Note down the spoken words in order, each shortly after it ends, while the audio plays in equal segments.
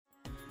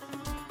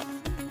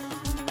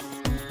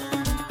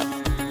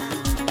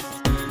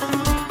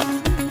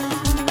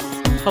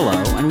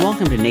Hello, and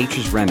welcome to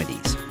Nature's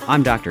Remedies.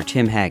 I'm Dr.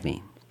 Tim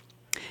Hagney.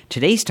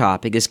 Today's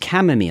topic is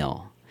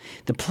chamomile,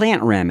 the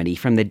plant remedy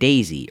from the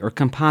daisy or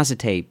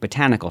Compositae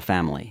botanical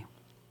family.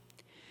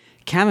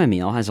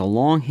 Chamomile has a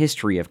long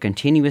history of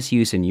continuous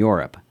use in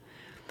Europe,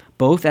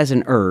 both as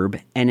an herb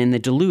and in the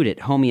diluted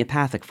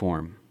homeopathic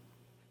form.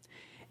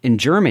 In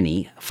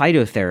Germany,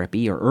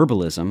 phytotherapy or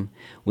herbalism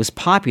was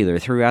popular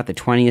throughout the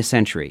 20th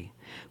century,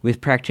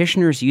 with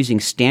practitioners using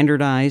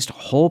standardized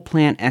whole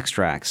plant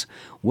extracts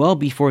well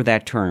before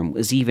that term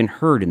was even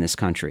heard in this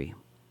country.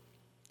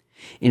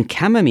 In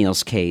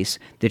chamomile's case,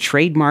 the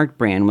trademark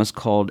brand was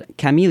called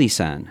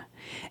Camilisan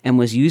and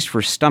was used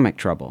for stomach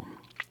trouble.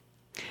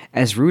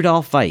 As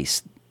Rudolf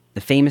Weiss,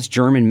 the famous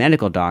German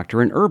medical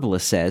doctor and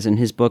herbalist, says in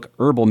his book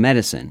Herbal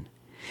Medicine,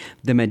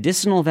 the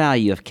medicinal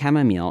value of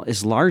chamomile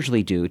is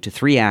largely due to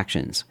three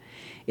actions.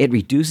 It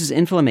reduces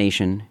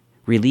inflammation,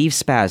 relieves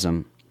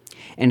spasm,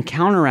 and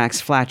counteracts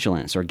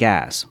flatulence or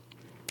gas,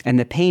 and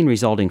the pain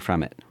resulting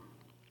from it.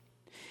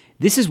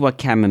 This is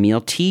what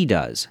chamomile tea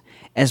does,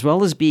 as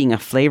well as being a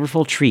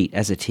flavorful treat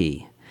as a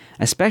tea,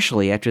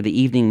 especially after the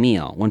evening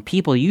meal when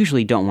people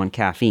usually don't want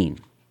caffeine.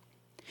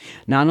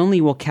 Not only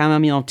will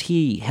chamomile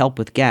tea help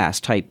with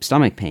gas-type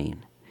stomach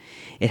pain,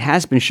 it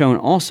has been shown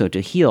also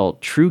to heal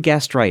true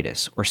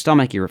gastritis or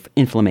stomach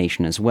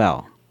inflammation as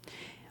well.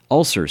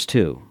 Ulcers,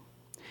 too.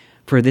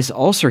 For this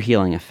ulcer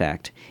healing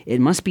effect,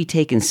 it must be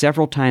taken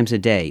several times a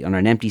day on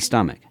an empty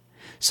stomach,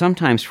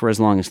 sometimes for as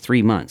long as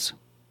 3 months.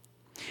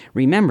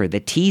 Remember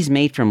that teas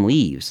made from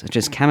leaves, such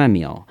as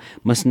chamomile,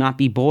 must not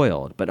be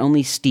boiled, but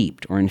only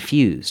steeped or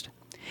infused,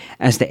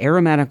 as the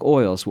aromatic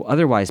oils will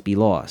otherwise be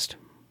lost.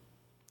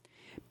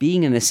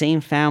 Being in the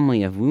same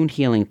family of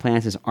wound-healing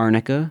plants as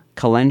arnica,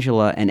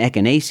 calendula, and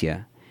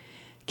echinacea,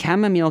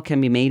 chamomile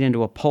can be made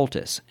into a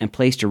poultice and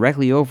placed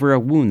directly over a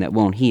wound that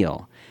won't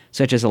heal,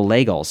 such as a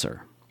leg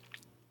ulcer.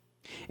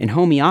 In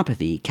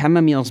homeopathy,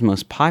 chamomile's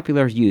most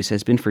popular use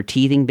has been for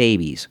teething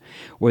babies,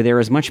 where there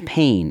is much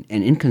pain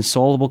and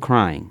inconsolable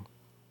crying.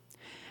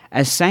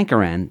 As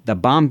Sankaran, the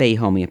Bombay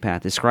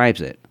homeopath,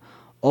 describes it,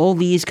 all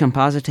these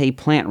Compositae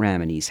plant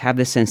remedies have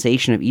the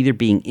sensation of either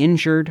being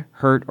injured,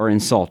 hurt, or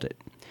insulted,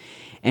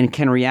 and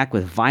can react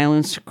with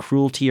violence,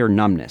 cruelty, or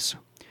numbness,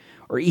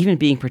 or even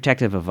being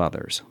protective of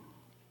others.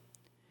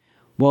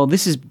 Well,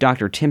 this is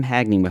Dr. Tim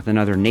Hagney with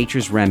another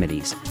Nature's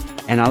Remedies,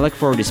 and I look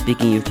forward to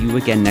speaking with you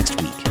again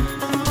next week.